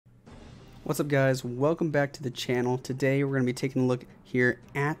What's up guys, welcome back to the channel. Today we're going to be taking a look here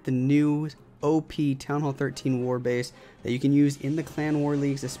at the new OP Town Hall 13 war base that you can use in the clan war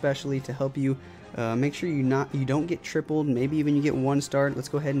leagues, especially to help you make sure you don't get tripled, maybe even you get 1 star. Let's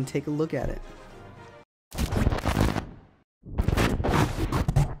go ahead and take a look at it.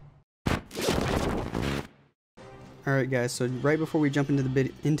 Alright guys, so right before we jump into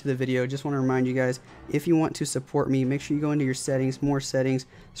the video, just want to remind you guys, if you want to support me, make sure you go into your settings, more settings,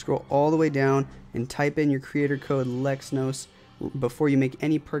 scroll all the way down and type in your creator code Lexnos before you make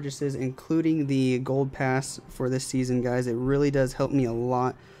any purchases, including the gold pass for this season, guys. It really does help me a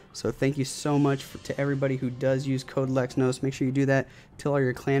lot. So thank you so much to everybody who does use code Lexnos. Make sure you do that. Tell all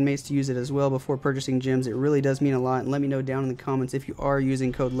your clanmates to use it as well before purchasing gems. It really does mean a lot. And let me know down in the comments if you are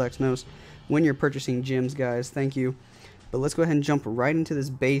using code Lexnos when you're purchasing gems, guys. Thank you. But let's go ahead and jump right into this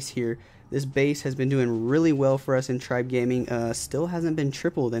base here. This base has been doing really well for us in Tribe Gaming. Still hasn't been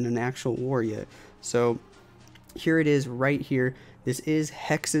tripled in an actual war yet. So here it is right here. This is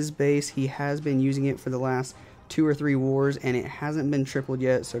Hex's base. He has been using it for the last 2 or 3 wars and it hasn't been tripled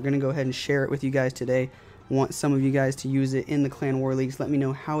yet. So we're going to go ahead and share it with you guys today. Want some of you guys to use it in the clan war leagues. Let me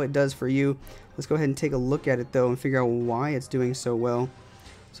know how it does for you. Let's go ahead and take a look at it though and figure out why it's doing so well.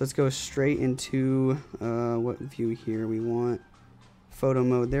 So let's go straight into what view here we want. Photo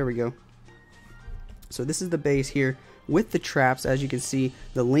mode, there we go. So this is the base here with the traps. As you can see,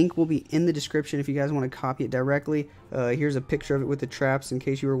 the link will be in the description if you guys want to copy it directly. Here's a picture of it with the traps in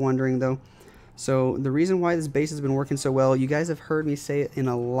case you were wondering though. So the reason why this base has been working so well, you guys have heard me say it in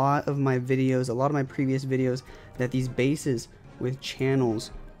a lot of my videos, a lot of my previous videos, that these bases with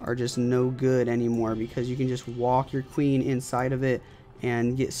channels are just no good anymore because you can just walk your queen inside of it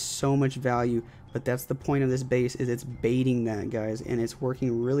and get so much value. But that's the point of this base, is it's baiting that, guys, and it's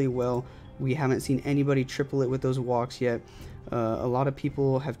working really well. We haven't seen anybody triple it with those walks yet. A lot of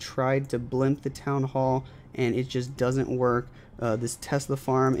people have tried to blimp the town hall and it just doesn't work. This Tesla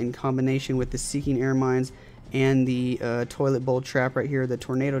farm in combination with the seeking air mines and the toilet bowl trap right here, the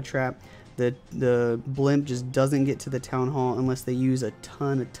tornado trap, the blimp just doesn't get to the town hall unless they use a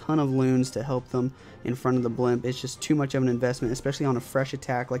ton of loons to help them in front of the blimp. It's just too much of an investment, especially on a fresh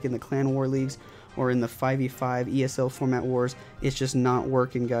attack like in the clan war leagues or in the 5v5 ESL format wars. It's just not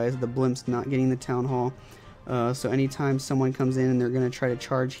working, guys. The blimp's not getting the town hall. So anytime someone comes in and they're going to try to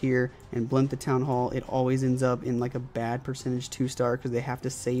charge here and blimp the town hall, it always ends up in like a bad percentage 2-star because they have to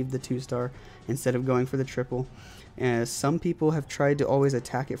save the 2-star instead of going for the triple. And some people have tried to always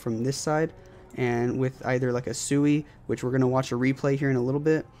attack it from this side, and with either like a Sui, which we're going to watch a replay here in a little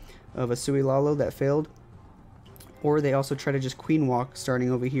bit of a Sui Lalo that failed, or they also try to just queen walk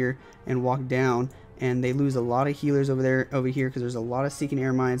starting over here and walk down, and they lose a lot of healers over here because there's a lot of seeking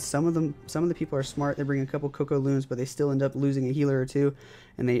air mines. Some of the people are smart, they bring a couple Coco loons, but they still end up losing a healer or 2,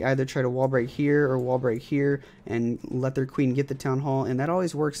 and they either try to wall break here or wall break here and let their queen get the town hall, and that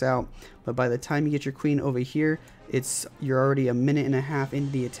always works out. But by the time you get your queen over here, you're already a minute and a half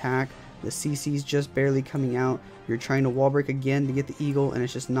into the attack. The CC's just barely coming out. You're trying to wall break again to get the eagle, and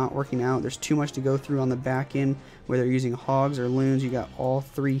it's just not working out. There's too much to go through on the back end, whether you're using hogs or loons. You got all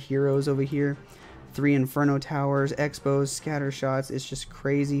 3 heroes over here, 3 inferno towers, expos, scatter shots. It's just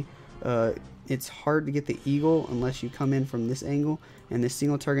crazy. It's hard to get the eagle unless you come in from this angle, and this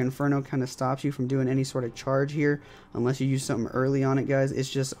single target inferno kind of stops you from doing any sort of charge here unless you use something early on it, guys. It's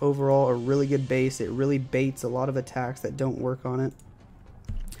just overall a really good base. It really baits a lot of attacks that don't work on it.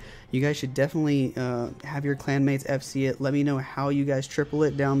 You guys should definitely have your clanmates FC it. Let me know how you guys triple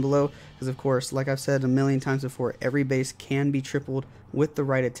it down below, because of course, like I've said a million times before, every base can be tripled with the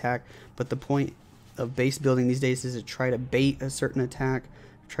right attack, but the point of base building these days is to try to bait a certain attack,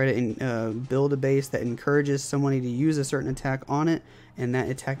 try to build a base that encourages somebody to use a certain attack on it, and that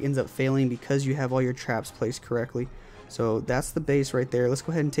attack ends up failing because you have all your traps placed correctly. So that's the base right there. Let's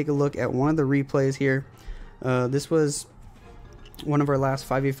go ahead and take a look at one of the replays here. This was one of our last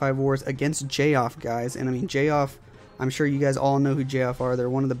 5v5 wars against J-Off, guys, and I mean J-Off, I'm sure you guys all know who J-Off are. They're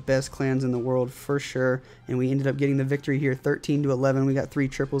one of the best clans in the world for sure, and we ended up getting the victory here, 13-11. We got 3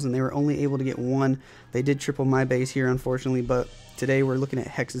 triples and they were only able to get 1. They did triple my base here, unfortunately, but today we're looking at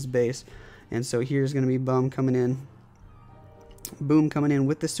Hex's base, and so here's going to be Boom coming in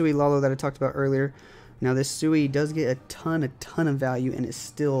with the Sui Lalo that I talked about earlier. Now this Sui does get a ton of value, and it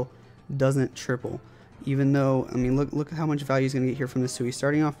still doesn't triple. Even though, I mean, look how much value he's going to get here from the Sui.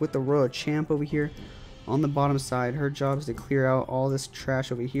 Starting off with the Royal Champ over here on the bottom side. Her job is to clear out all this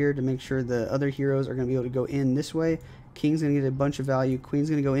trash over here to make sure the other heroes are going to be able to go in this way. King's going to get a bunch of value. Queen's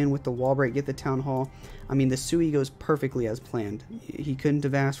going to go in with the wall break, get the town hall. I mean, the Sui goes perfectly as planned. He couldn't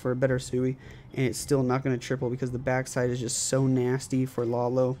have asked for a better Sui, and it's still not going to triple because the backside is just so nasty for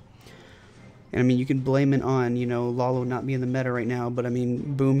Lalo. And I mean, you can blame it on, you know, Lalo not being the meta right now, but I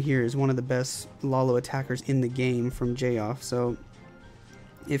mean, Boom here is one of the best Lalo attackers in the game from J-Off. So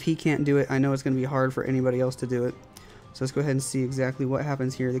if he can't do it, I know it's going to be hard for anybody else to do it. So let's go ahead and see exactly what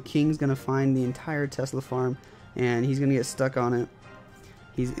happens here. The King's going to find the entire Tesla farm, and he's going to get stuck on it.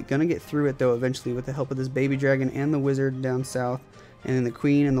 He's going to get through it, though, eventually with the help of this baby dragon and the wizard down south. And then the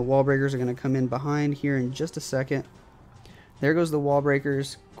Queen and the wall breakers are going to come in behind here in just a second. There goes the wall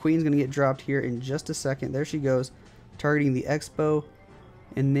breakers. Queen's going to get dropped here in just a second. There she goes, targeting the Expo.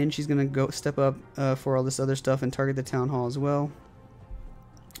 And then she's going to go step up for all this other stuff and target the Town Hall as well.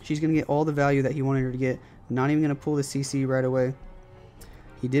 She's going to get all the value that he wanted her to get. Not even going to pull the CC right away.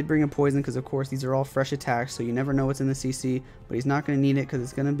 He did bring a poison because, of course, these are all fresh attacks, so you never know what's in the CC. But he's not going to need it because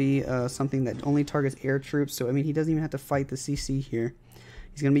it's going to be something that only targets air troops. So, I mean, he doesn't even have to fight the CC here.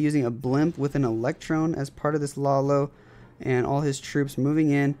 He's going to be using a blimp with an electron as part of this Lalo. And all his troops moving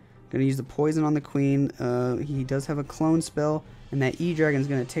in. Going to use the poison on the Queen. He does have a clone spell. And that E-Dragon is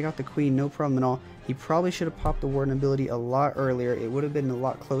going to take out the Queen, no problem at all. He probably should have popped the Warden ability a lot earlier. It would have been a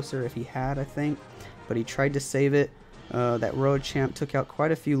lot closer if he had, I think. But he tried to save it. That Road Champ took out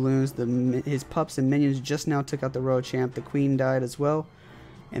quite a few loons. His pups and minions just now took out the Road Champ. The Queen died as well.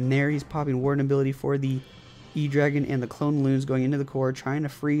 And there he's popping Warden ability for the E-Dragon and the clone loons going into the core, trying to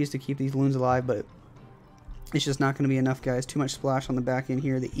freeze to keep these loons alive, but it's just not going to be enough, guys. Too much splash on the back end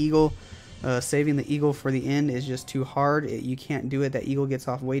here. The Eagle, saving the Eagle for the end is just too hard. You can't do it. That Eagle gets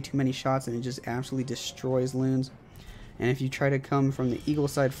off way too many shots and it just absolutely destroys loons. And if you try to come from the Eagle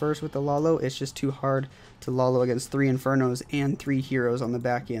side first with the Lalo, it's just too hard to Lalo against 3 Infernos and 3 heroes on the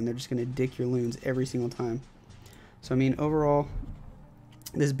back end. They're just going to dick your loons every single time. So, I mean, overall,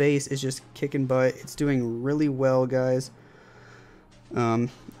 this base is just kicking butt. It's doing really well, guys.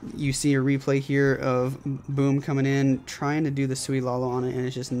 You see a replay here of Boom coming in, trying to do the Sui Lalo on it, and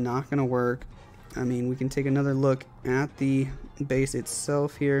it's just not going to work. I mean, we can take another look at the base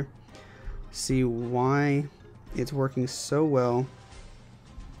itself here, see why it's working so well.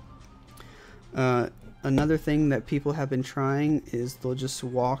 Another thing that people have been trying is they'll just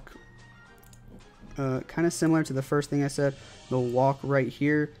walk, kind of similar to the first thing I said. They'll walk right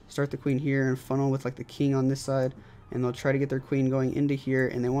here, start the Queen here, and funnel with like the King on this side. And they'll try to get their Queen going into here,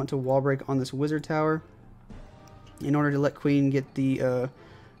 and they want to wall break on this Wizard Tower in order to let Queen get the,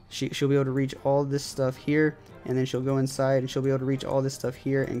 she'll be able to reach all this stuff here, and then she'll go inside and she'll be able to reach all this stuff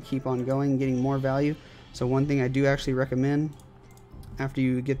here and keep on going, getting more value. So one thing I do actually recommend after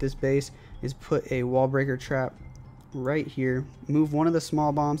you get this base is put a wall breaker trap right here. Move one of the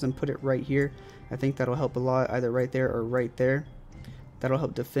small bombs and put it right here. I think that'll help a lot, either right there or right there. That'll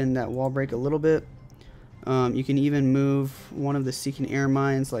help defend that wall break a little bit. You can even move one of the Seeking Air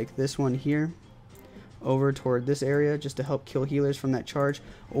Mines like this one here over toward this area just to help kill healers from that charge.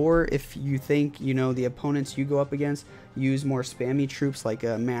 Or if you think, you know, the opponents you go up against use more spammy troops like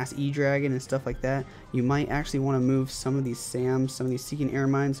a Mass E-Dragon and stuff like that, you might actually want to move some of these SAMs, some of these Seeking Air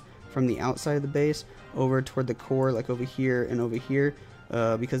Mines from the outside of the base over toward the core, like over here and over here,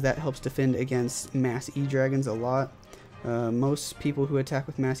 because that helps defend against Mass E-Dragons a lot. Most people who attack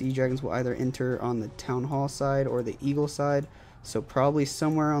with Mass E-Dragons will either enter on the Town Hall side or the Eagle side, so probably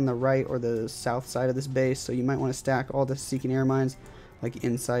somewhere on the right or the south side of this base. So you might want to stack all the Seeking Air Mines like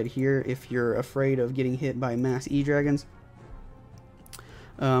inside here if you're afraid of getting hit by Mass E-Dragons.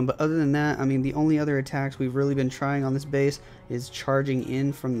 But other than that, I mean, the only other attacks we've really been trying on this base is charging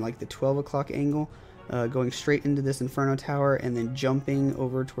in from like the 12 o'clock angle, going straight into this Inferno Tower and then jumping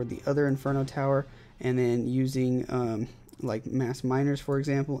over toward the other Inferno Tower, and then using like mass miners, for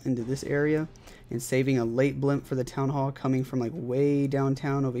example, into this area, and saving a late blimp for the Town Hall coming from like way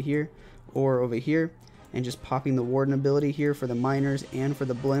downtown over here or over here, and just popping the Warden ability here for the miners and for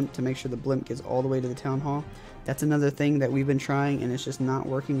the blimp to make sure the blimp gets all the way to the Town Hall. That's another thing that we've been trying and it's just not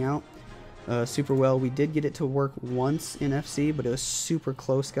working out super well. We did get it to work once in FC, but it was super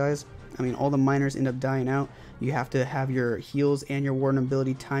close, guys. I mean, all the miners end up dying out. You have to have your heals and your Warden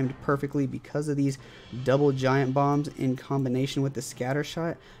ability timed perfectly because of these double giant bombs in combination with the scatter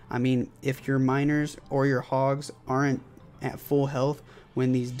shot. I mean, if your miners or your hogs aren't at full health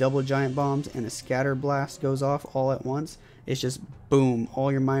when these double giant bombs and a scatter blast goes off all at once, it's just boom,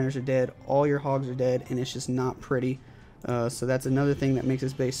 all your miners are dead, all your hogs are dead, and it's just not pretty. So that's another thing that makes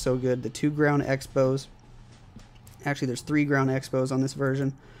this base so good. The 2 ground expos, actually there's 3 ground expos on this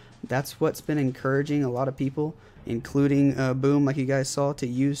version. That's what's been encouraging a lot of people, including Boom, like you guys saw, to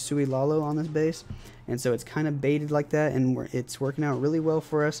use Sui Lalo on this base. And so it's kind of baited like that, and it's working out really well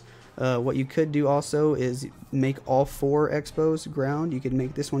for us. What you could do also is make all 4 expos ground. You could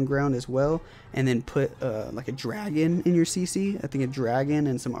make this one ground as well, and then put like a dragon in your CC. I think a dragon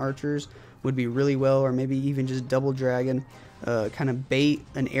and some archers would be really well, or maybe even just double dragon, kind of bait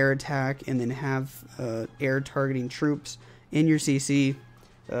an air attack and then have air targeting troops in your CC.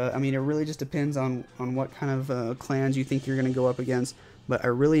 I mean, it really just depends on what kind of clans you think you're going to go up against, but I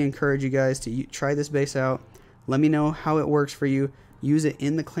really encourage you guys to try this base out. Let me know how it works for you. Use it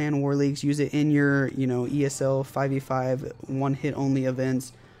in the clan war leagues, use it in your, you know, ESL 5v5 one hit only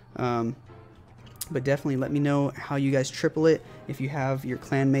events. But definitely let me know how you guys triple it. If you have your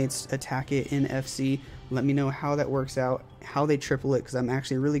clanmates attack it in FC, let me know how that works out, how they triple it, because I'm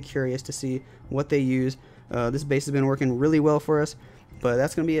actually really curious to see what they use. This base has been working really well for us. But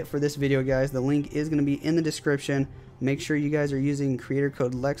that's going to be it for this video, guys. The link is going to be in the description. Make sure you guys are using creator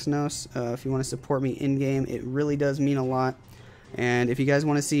code Lexnos if you want to support me in-game. It really does mean a lot. And if you guys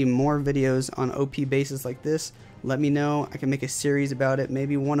want to see more videos on OP bases like this, let me know. I can make a series about it,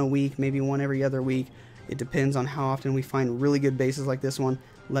 maybe one a week, maybe one every other week. It depends on how often we find really good bases like this one.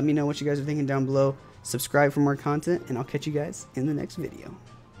 Let me know what you guys are thinking down below. Subscribe for more content, and I'll catch you guys in the next video.